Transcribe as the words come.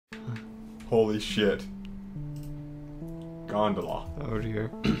Holy shit. Gondola. Oh dear.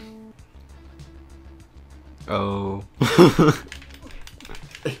 Oh.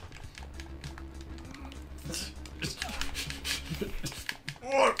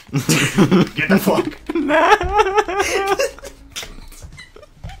 Get the fuck.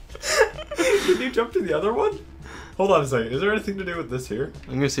 Can you jump to the other one? Hold on a second. Is there anything to do with this here?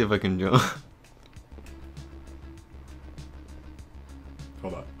 I'm gonna see if I can jump.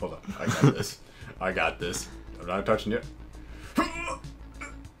 Hold on, hold on. I got this. I got this. I'm not touching it.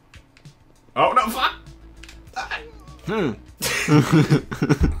 Oh no, fuck! Oh.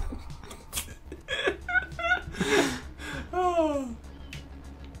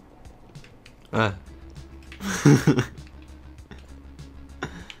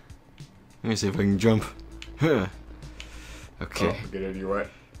 Let me see if I can jump. Okay. Oh, get out of your way.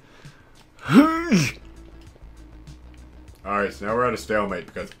 Alright, so now we're at a stalemate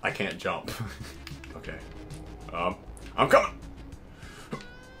because I can't jump. Okay. I'm coming!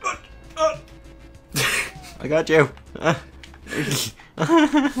 I got you. It's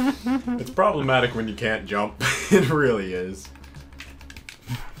problematic when you can't jump. It really is.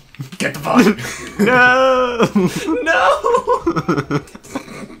 Get the fuck! No! No!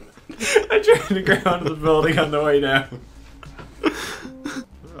 I tried to grab onto the building on the way down.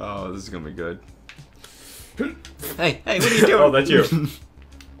 Oh, this is gonna be good. Hey, what are you doing? Oh, that's you.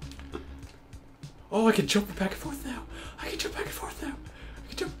 Oh, I can jump back and forth now. I can jump back and forth now. I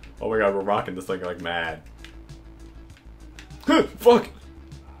can jump. Oh my god, we're rocking this thing like mad. Fuck!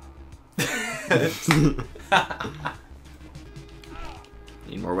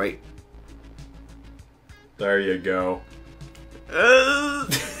 Need more weight. There you go. Can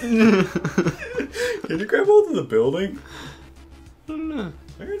you grab hold of the building? I don't know.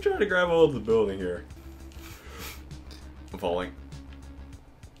 I'm gonna try to grab hold of the building here. I'm falling.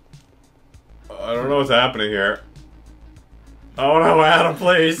 I don't know what's happening here. Oh no, Adam,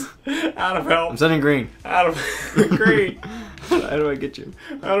 please. Adam, help. I'm sending green. Adam, green. How do I get you?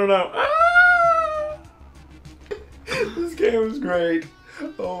 I don't know. Ah! This game is great.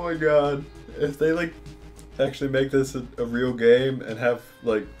 Oh my god. If they like actually make this a real game and have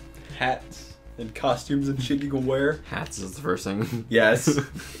like hats and costumes and shit you can wear. Hats is the first thing. Yes.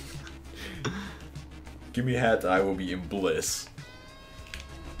 Give me hats, I will be in bliss.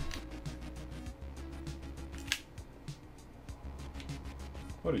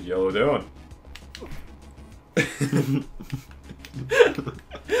 What is Yellow doing?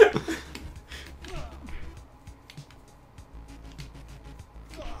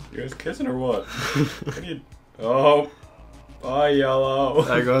 You guys kissing or what? What are you... Oh. Bye, Yellow.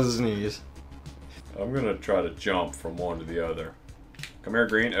 There goes his knees. I'm gonna try to jump from one to the other. Come here,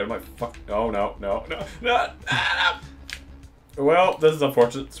 Green. Out of my fuck... Oh, no. No. Well, this is a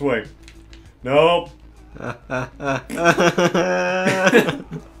unfortunate swing. Nope. God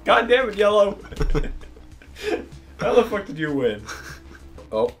damn it, Yellow. How the fuck did you win?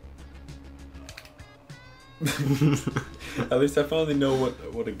 Oh. At least I finally know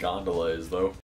what a gondola is, though.